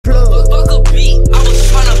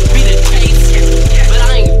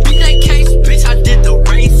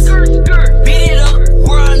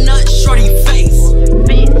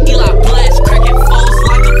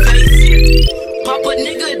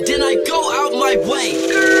my way.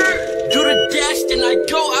 Do the dash, then I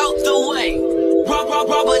go out the way. Rob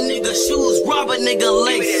a nigga shoes, rob a nigga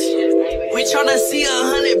lace. We tryna see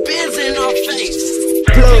 100 bands in our face.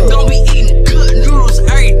 Gon' be eating good noodles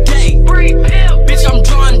every day.